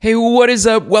Hey, what is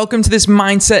up? Welcome to this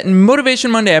Mindset and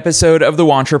Motivation Monday episode of the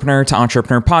Wantrepreneur to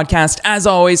Entrepreneur podcast. As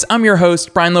always, I'm your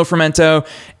host, Brian Lofermento,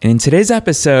 and in today's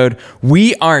episode,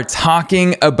 we are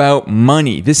talking about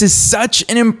money. This is such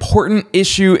an important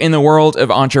issue in the world of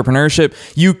entrepreneurship.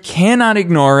 You cannot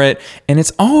ignore it, and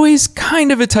it's always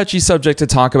kind of a touchy subject to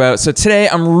talk about. So today,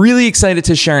 I'm really excited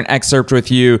to share an excerpt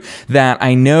with you that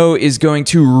I know is going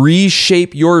to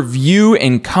reshape your view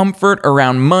and comfort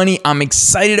around money. I'm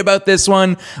excited about this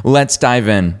one. Let's dive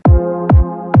in.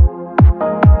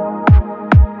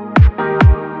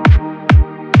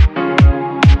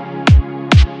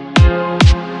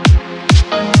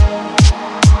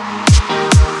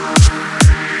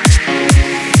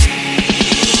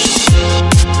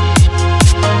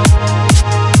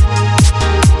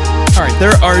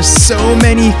 There are so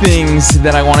many things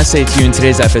that I want to say to you in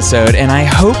today's episode, and I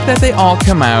hope that they all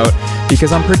come out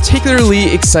because I'm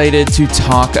particularly excited to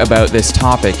talk about this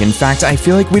topic. In fact, I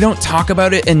feel like we don't talk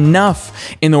about it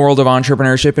enough in the world of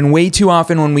entrepreneurship, and way too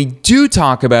often when we do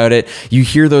talk about it, you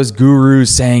hear those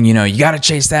gurus saying, you got to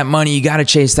chase that money, you got to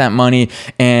chase that money.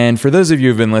 And for those of you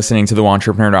who've been listening to the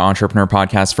Wantrepreneur to Entrepreneur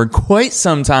podcast for quite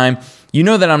some time, you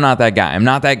know that I'm not that guy. I'm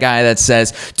not that guy that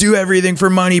says, do everything for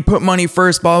money, put money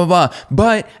first, blah, blah, blah.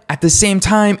 But at the same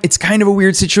time, it's kind of a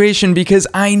weird situation because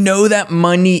I know that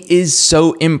money is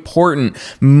so important.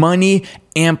 Money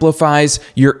amplifies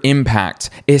your impact,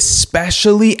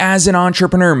 especially as an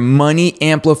entrepreneur. Money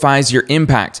amplifies your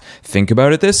impact. Think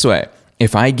about it this way.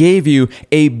 If I gave you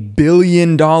 $1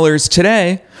 billion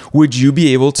today, would you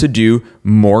be able to do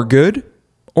more good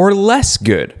or less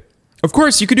good? Of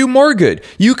course, you could do more good.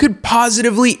 You could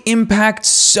positively impact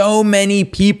so many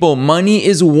people. Money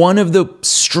is one of the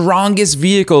strongest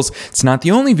vehicles. It's not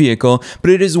the only vehicle, but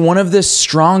it is one of the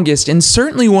strongest and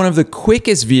certainly one of the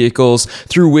quickest vehicles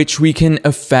through which we can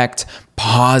affect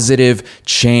positive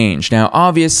change. Now,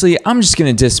 obviously, I'm just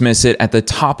going to dismiss it at the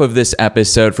top of this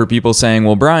episode for people saying,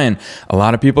 well, Brian, a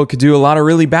lot of people could do a lot of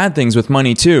really bad things with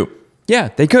money too. Yeah,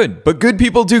 they could, but good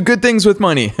people do good things with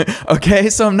money, okay?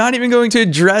 So I'm not even going to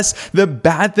address the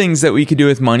bad things that we could do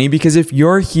with money because if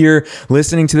you're here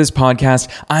listening to this podcast,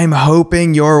 I'm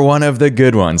hoping you're one of the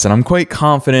good ones, and I'm quite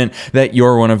confident that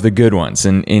you're one of the good ones.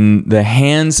 And in the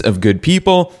hands of good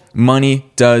people,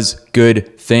 money does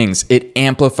good things. It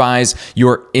amplifies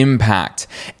your impact.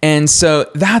 And so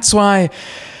that's why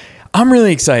I'm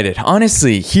really excited.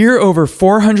 Honestly, here over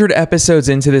 400 episodes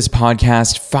into this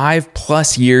podcast,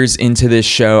 5+ years into this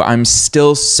show, I'm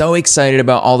still so excited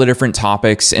about all the different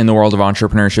topics in the world of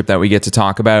entrepreneurship that we get to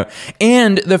talk about.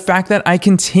 And the fact that I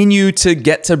continue to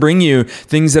get to bring you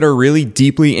things that are really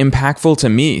deeply impactful to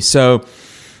me. So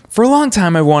for a long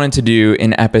time, I wanted to do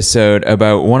an episode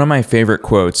about one of my favorite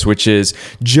quotes, which is,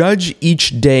 judge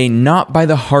each day not by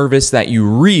the harvest that you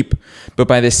reap, but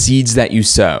by the seeds that you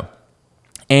sow.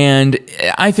 And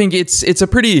I think it's a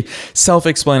pretty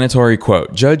self-explanatory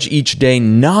quote. Judge each day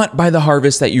not by the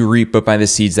harvest that you reap, but by the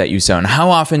seeds that you sow. And how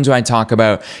often do I talk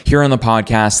about here on the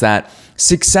podcast that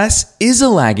success is a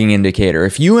lagging indicator?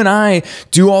 If you and I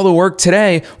do all the work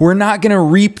today, we're not going to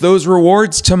reap those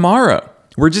rewards tomorrow.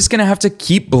 We're just going to have to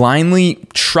keep blindly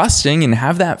trusting and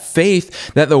have that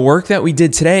faith that the work that we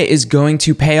did today is going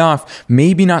to pay off.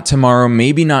 Maybe not tomorrow,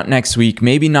 maybe not next week,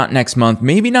 maybe not next month,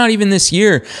 maybe not even this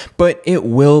year, but it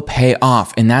will pay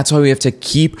off. And that's why we have to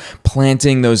keep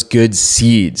planting those good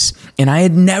seeds. And I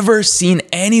had never seen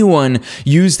anyone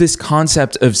use this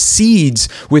concept of seeds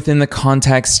within the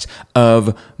context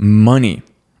of money.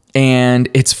 And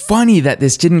it's funny that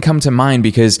this didn't come to mind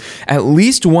because at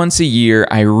least once a year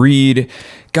I read,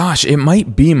 it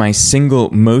might be my single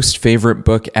most favorite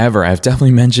book ever. I've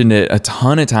definitely mentioned it a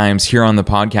ton of times here on the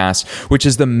podcast, which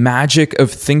is The Magic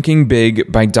of Thinking Big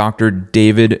by Dr.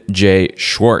 David J.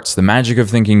 Schwartz. The Magic of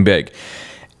Thinking Big.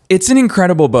 It's an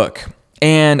incredible book.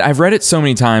 And I've read it so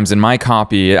many times in my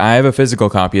copy. I have a physical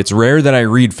copy. It's rare that I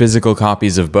read physical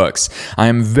copies of books. I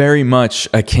am very much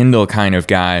a Kindle kind of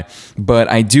guy, but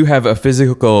I do have a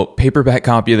physical paperback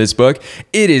copy of this book.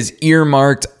 It is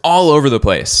earmarked all over the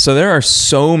place. So there are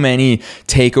so many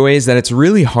takeaways that it's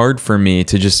really hard for me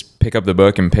to just pick up the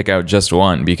book and pick out just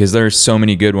one because there are so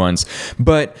many good ones.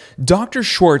 But Dr.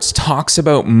 Schwartz talks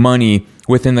about money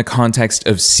within the context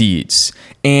of seeds.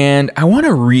 And I want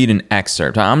to read an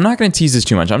excerpt. I'm not going to tease this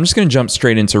too much. I'm just going to jump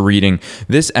straight into reading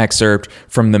this excerpt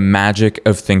from The Magic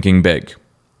of Thinking Big.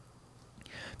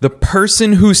 The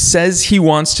person who says he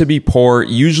wants to be poor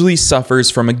usually suffers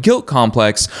from a guilt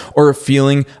complex or a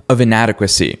feeling of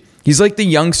inadequacy. He's like the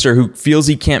youngster who feels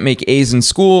he can't make A's in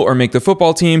school or make the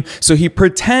football team, so he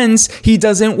pretends he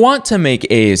doesn't want to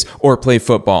make A's or play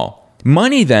football.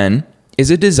 Money, then, is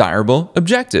a desirable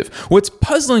objective. What's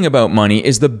puzzling about money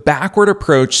is the backward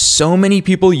approach so many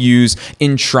people use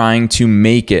in trying to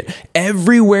make it.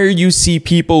 Everywhere you see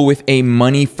people with a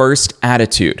money first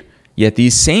attitude, yet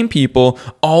these same people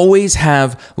always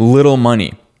have little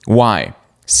money. Why?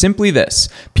 Simply this: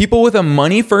 people with a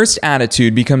money first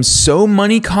attitude become so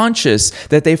money conscious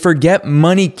that they forget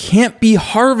money can't be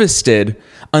harvested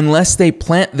unless they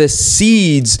plant the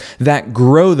seeds that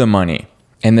grow the money.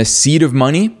 And the seed of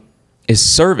money is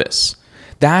service.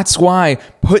 That's why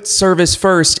put service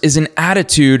first is an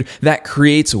attitude that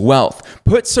creates wealth.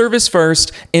 Put service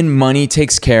first and money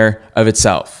takes care of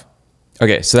itself.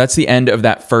 Okay, so that's the end of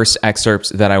that first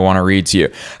excerpt that I want to read to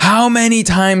you. How many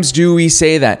times do we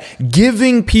say that?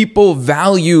 Giving people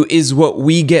value is what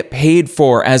we get paid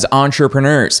for as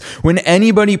entrepreneurs. When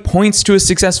anybody points to a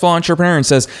successful entrepreneur and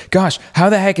says, gosh, how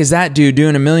the heck is that dude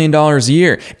doing $1 million a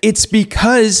year? It's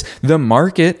because the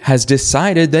market has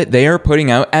decided that they are putting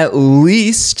out at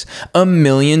least $1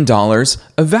 million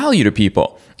of value to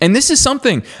people. And this is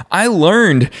something I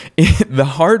learned the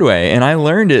hard way, and I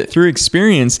learned it through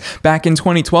experience back in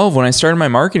 2012 when I started my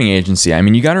marketing agency. I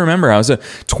mean, you got to remember, I was a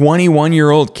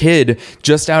 21-year-old kid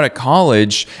just out of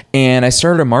college, and I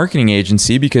started a marketing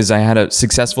agency because I had a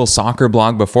successful soccer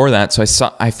blog before that. So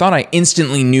I thought I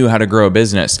instantly knew how to grow a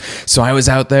business. So I was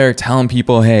out there telling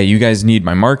people, hey, you guys need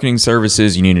my marketing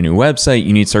services. You need a new website.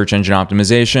 You need search engine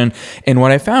optimization. And what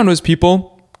I found was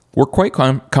people were quite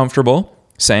comfortable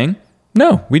saying,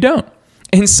 no, we don't.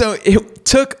 And so it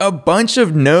took a bunch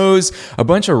of no's, a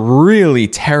bunch of really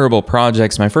terrible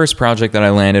projects. My first project that I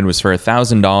landed was for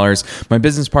 $1,000. My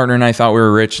business partner and I thought we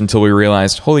were rich until we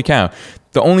realized, holy cow,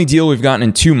 the only deal we've gotten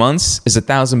in 2 months is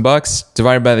 $1,000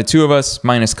 divided by the two of us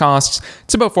minus costs.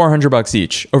 It's about $400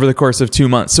 each over the course of 2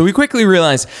 months. So we quickly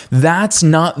realized that's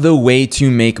not the way to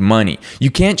make money.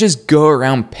 You can't just go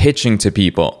around pitching to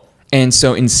people. And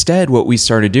so instead, what we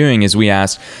started doing is we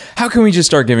asked, how can we just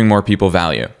start giving more people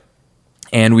value?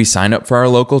 And we signed up for our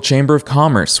local Chamber of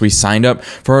Commerce. We signed up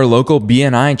for our local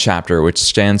BNI chapter, which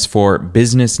stands for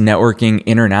Business Networking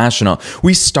International.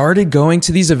 We started going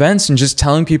to these events and just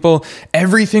telling people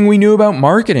everything we knew about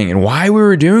marketing and why we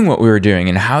were doing what we were doing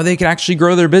and how they could actually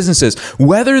grow their businesses,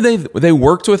 whether they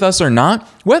worked with us or not,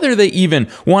 whether they even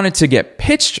wanted to get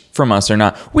pitched from us or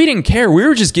not. We didn't care. We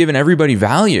were just giving everybody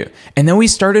value. And then we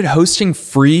started hosting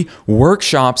free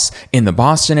workshops in the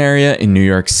Boston area, in New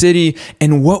York City.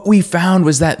 And what we found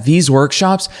was that these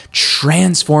workshops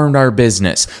transformed our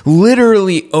business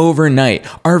literally overnight.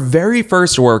 Our very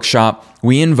first workshop,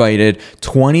 we invited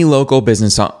 20 local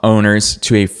business owners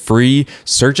to a free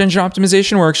search engine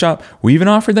optimization workshop. We even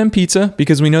offered them pizza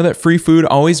because we know that free food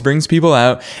always brings people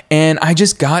out. And I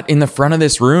just got in the front of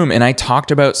this room and I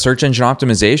talked about search engine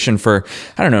optimization for,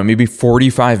 I don't know, maybe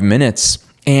 45 minutes.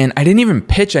 And I didn't even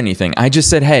pitch anything. I just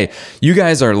said, hey, you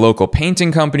guys are local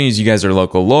painting companies. You guys are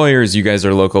local lawyers. You guys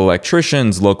are local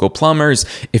electricians, local plumbers.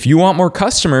 If you want more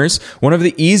customers, one of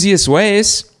the easiest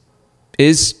ways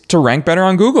is to rank better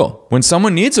on Google. When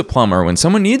someone needs a plumber, when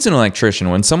someone needs an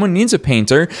electrician, when someone needs a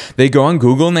painter, they go on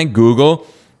Google and they Google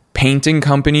painting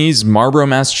companies, Marlborough,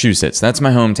 Massachusetts. That's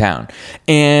my hometown.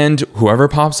 And whoever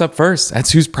pops up first,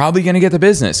 that's who's probably going to get the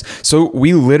business. So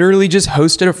we literally just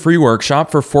hosted a free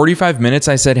workshop for 45 minutes.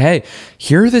 I said, hey,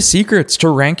 here are the secrets to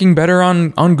ranking better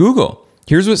on Google.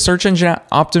 Here's what search engine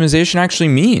optimization actually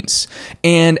means.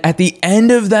 And at the end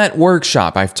of that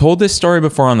workshop, I've told this story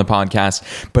before on the podcast,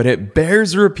 but it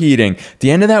bears repeating. At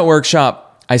the end of that workshop,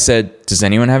 I said, does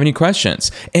anyone have any questions?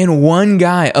 And one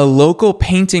guy, a local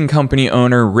painting company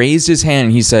owner, raised his hand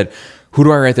and he said, who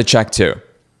do I write the check to?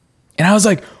 And I was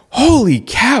like, holy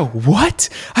cow, what?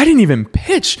 I didn't even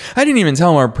pitch. I didn't even tell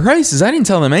them our prices. I didn't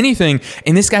tell them anything.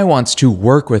 And this guy wants to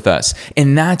work with us.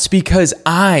 And that's because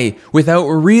I, without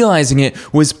realizing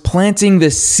it, was planting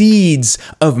the seeds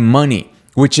of money,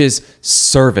 which is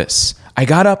service. I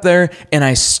got up there and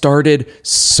I started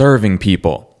serving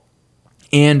people.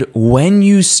 And when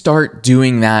you start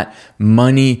doing that,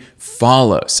 money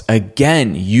follows.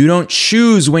 Again, you don't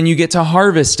choose when you get to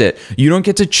harvest it. You don't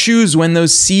get to choose when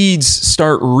those seeds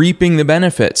start reaping the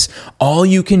benefits. All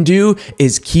you can do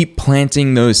is keep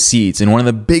planting those seeds. And one of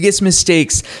the biggest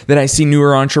mistakes that I see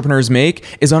newer entrepreneurs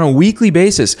make is on a weekly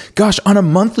basis, gosh, on a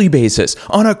monthly basis,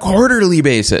 on a quarterly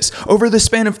basis, over the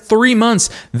span of 3 months,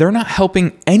 they're not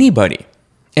helping anybody.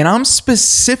 And I'm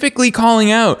specifically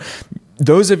calling out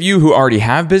those of you who already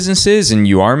have businesses and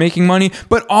you are making money,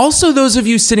 but also those of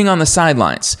you sitting on the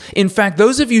sidelines. In fact,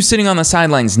 those of you sitting on the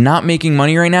sidelines not making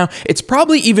money right now, it's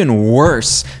probably even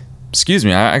worse Excuse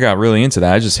me, I got really into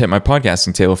that. I just hit my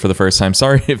podcasting table for the first time.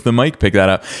 Sorry if the mic picked that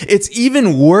up. It's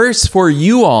even worse for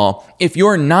you all if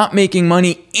you're not making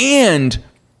money and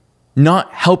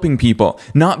not helping people,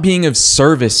 not being of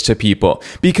service to people.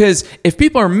 Because if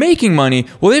people are making money,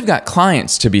 well, they've got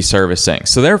clients to be servicing.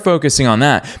 So they're focusing on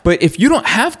that. But if you don't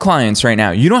have clients right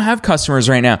now, you don't have customers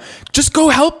right now, just go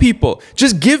help people.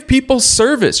 Just give people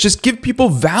service. Just give people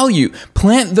value.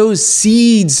 Plant those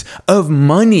seeds of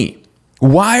money.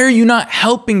 Why are you not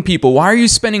helping people? Why are you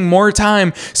spending more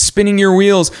time spinning your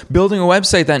wheels, building a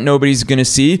website that nobody's going to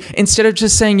see, instead of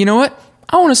just saying, you know what?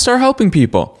 I want to start helping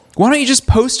people. Why don't you just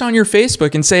post on your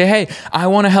Facebook and say, hey, I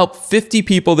want to help 50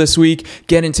 people this week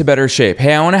get into better shape.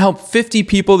 Hey, I want to help 50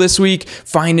 people this week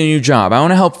find a new job. I want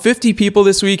to help 50 people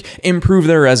this week improve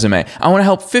their resume. I want to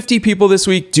help 50 people this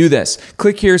week do this.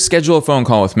 Click here, schedule a phone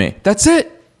call with me. That's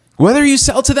it. Whether you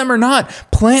sell to them or not,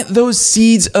 plant those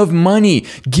seeds of money.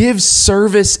 Give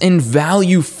service and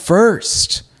value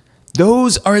first.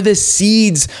 Those are the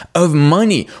seeds of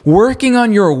money. Working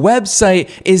on your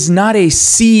website is not a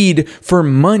seed for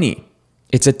money.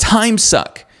 It's a time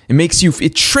suck.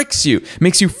 It tricks you,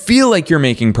 makes you feel like you're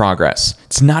making progress.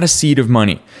 It's not a seed of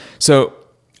money. So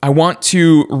I want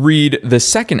to read the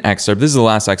second excerpt. This is the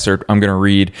last excerpt I'm going to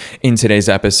read in today's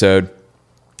episode.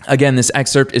 Again, this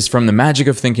excerpt is from The Magic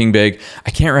of Thinking Big.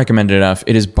 I can't recommend it enough.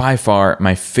 It is by far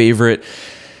my favorite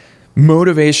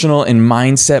motivational and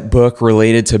mindset book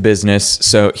related to business.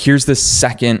 So here's the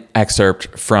second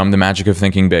excerpt from The Magic of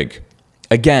Thinking Big.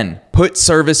 Again, put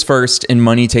service first and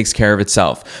money takes care of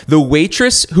itself. The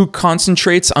waitress who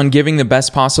concentrates on giving the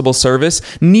best possible service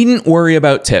needn't worry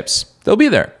about tips. They'll be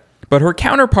there. But her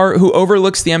counterpart who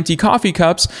overlooks the empty coffee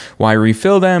cups, why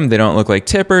refill them? They don't look like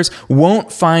tippers,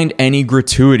 won't find any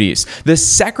gratuities. The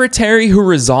secretary who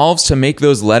resolves to make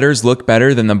those letters look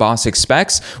better than the boss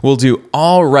expects will do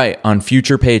all right on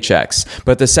future paychecks.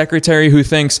 But the secretary who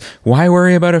thinks, why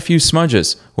worry about a few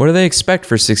smudges? What do they expect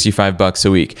for $65 a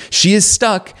week? She is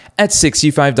stuck at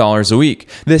 $65 a week.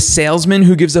 The salesman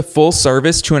who gives a full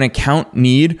service to an account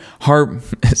The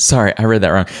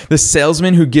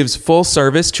salesman who gives full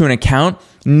service to an account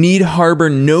need harbor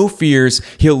no fears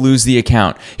he'll lose the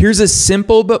account. Here's a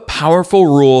simple but powerful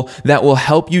rule that will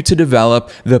help you to develop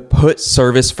the put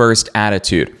service first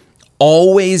attitude.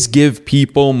 Always give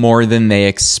people more than they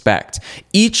expect.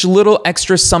 Each little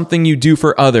extra something you do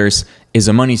for others is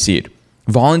a money seed.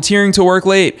 Volunteering to work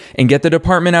late and get the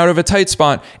department out of a tight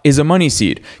spot is a money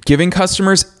seed. Giving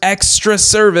customers extra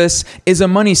service is a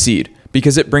money seed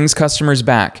because it brings customers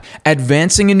back.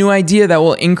 Advancing a new idea that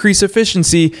will increase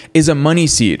efficiency is a money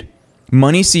seed.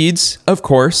 Money seeds, of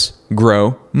course,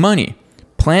 grow money.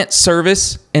 Plant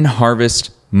service and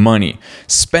harvest money.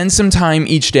 Spend some time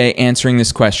each day answering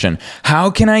this question.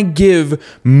 How can I give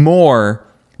more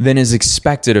than is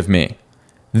expected of me?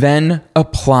 Then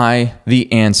apply the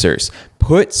answers.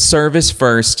 Put service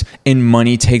first and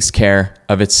money takes care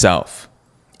of itself.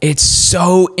 It's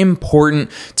so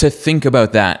important to think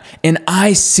about that. And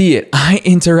I see it. I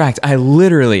interact. I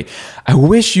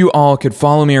wish you all could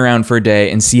follow me around for a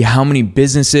day and see how many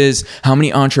businesses, how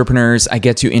many entrepreneurs I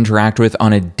get to interact with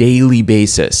on a daily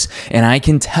basis. And I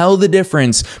can tell the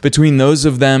difference between those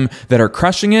of them that are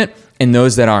crushing it and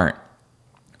those that aren't.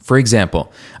 For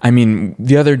example,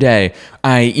 the other day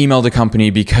I emailed a company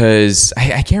because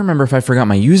I can't remember if I forgot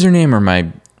my username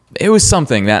or it was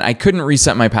something that I couldn't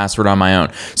reset my password on my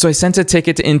own. So I sent a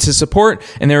ticket into support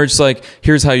and they were just like,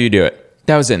 here's how you do it.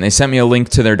 That was it. And they sent me a link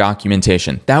to their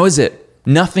documentation. That was it.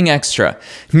 Nothing extra.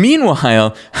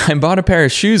 Meanwhile, I bought a pair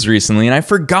of shoes recently and I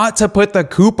forgot to put the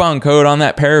coupon code on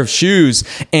that pair of shoes.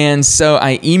 And so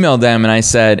I emailed them and I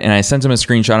sent them a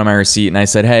screenshot of my receipt and I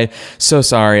said, hey, so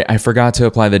sorry, I forgot to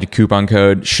apply the coupon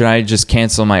code. Should I just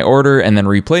cancel my order and then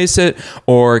replace it?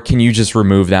 Or can you just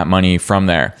remove that money from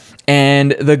there?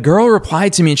 And the girl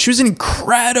replied to me, and she was an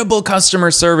incredible customer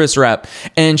service rep.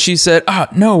 And she said,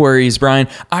 no worries, Brian.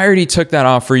 I already took that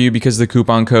off for you because of the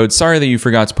coupon code. Sorry that you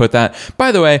forgot to put that.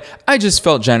 By the way, I just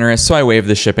felt generous, so I waived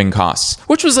the shipping costs,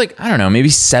 which was like, I don't know, maybe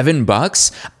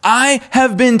 $7. I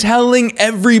have been telling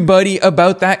everybody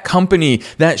about that company,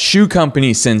 that shoe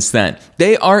company since then.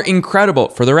 They are incredible.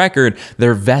 For the record,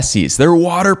 they're Vessies. They're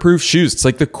waterproof shoes. It's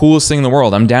like the coolest thing in the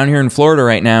world. I'm down here in Florida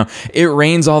right now. It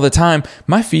rains all the time.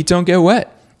 My feet don't get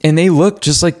wet. And they look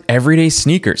just like everyday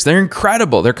sneakers. They're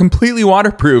incredible. They're completely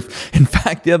waterproof. In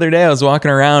fact, the other day I was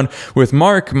walking around with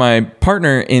Mark, my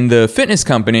partner in the fitness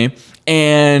company,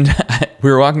 And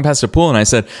we were walking past a pool and I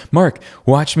said, Mark,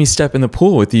 watch me step in the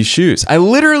pool with these shoes. I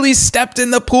literally stepped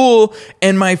in the pool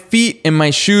and my feet and my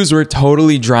shoes were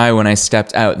totally dry when I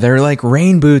stepped out. They're like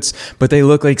rain boots, but they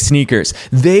look like sneakers.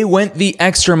 They went the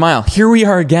extra mile. Here we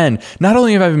are again. Not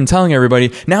only have I been telling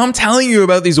everybody, now I'm telling you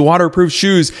about these waterproof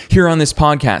shoes here on this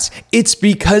podcast. It's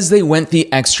because they went the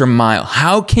extra mile.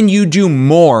 How can you do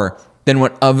more than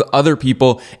what other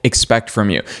people expect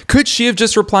from you? Could she have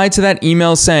just replied to that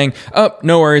email saying, oh,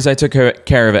 no worries, I took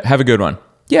care of it. Have a good one.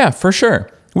 Yeah, for sure.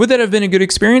 Would that have been a good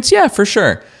experience? Yeah, for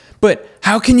sure. But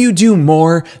how can you do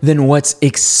more than what's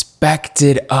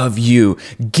expected of you?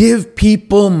 Give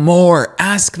people more.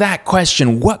 Ask that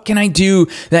question. What can I do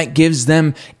that gives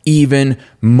them even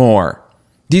more?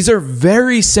 These are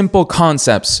very simple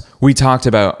concepts we talked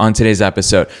about on today's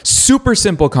episode. Super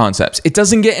simple concepts. It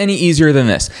doesn't get any easier than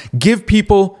this. Give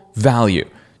people value.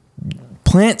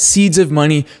 Plant seeds of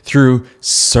money through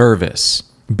service.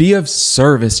 Be of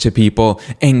service to people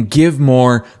and give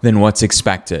more than what's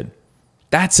expected.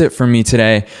 That's it from me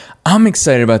today. I'm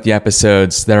excited about the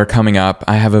episodes that are coming up.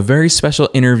 I have a very special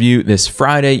interview this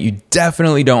Friday. You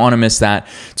definitely don't want to miss that.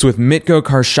 It's with Mitko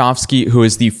Karshovsky, who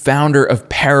is the founder of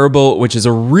Parable, which is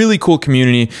a really cool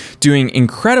community doing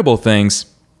incredible things.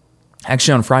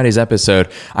 Actually, on Friday's episode,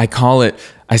 I tell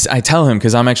him,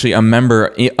 because I'm actually a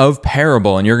member of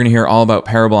Parable, and you're going to hear all about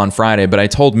Parable on Friday, but I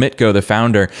told Mitko, the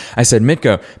founder, I said,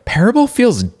 Mitko, Parable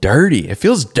feels dirty. It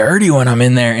feels dirty when I'm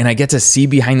in there, and I get to see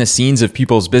behind the scenes of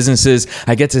people's businesses.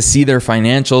 I get to see their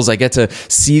financials. I get to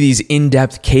see these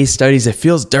in-depth case studies. It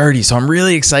feels dirty, so I'm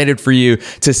really excited for you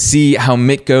to see how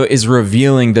Mitko is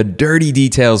revealing the dirty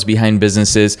details behind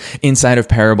businesses inside of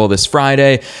Parable this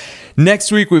Friday.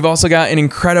 Next week, we've also got an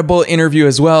incredible interview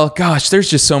as well. Gosh, there's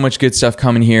just so much good stuff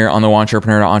coming here on the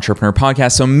Wantrepreneur to Entrepreneur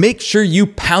podcast. So make sure you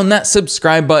pound that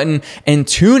subscribe button and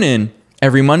tune in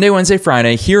every Monday, Wednesday,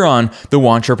 Friday here on the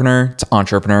Wantrepreneur to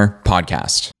Entrepreneur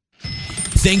podcast.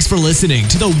 Thanks for listening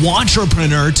to the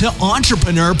Wantrepreneur to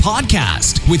Entrepreneur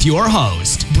podcast with your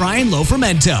host, Brian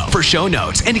Lofermento. For show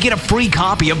notes and to get a free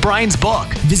copy of Brian's book,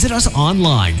 visit us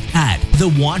online at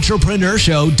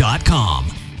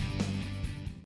thewantrepreneurshow.com.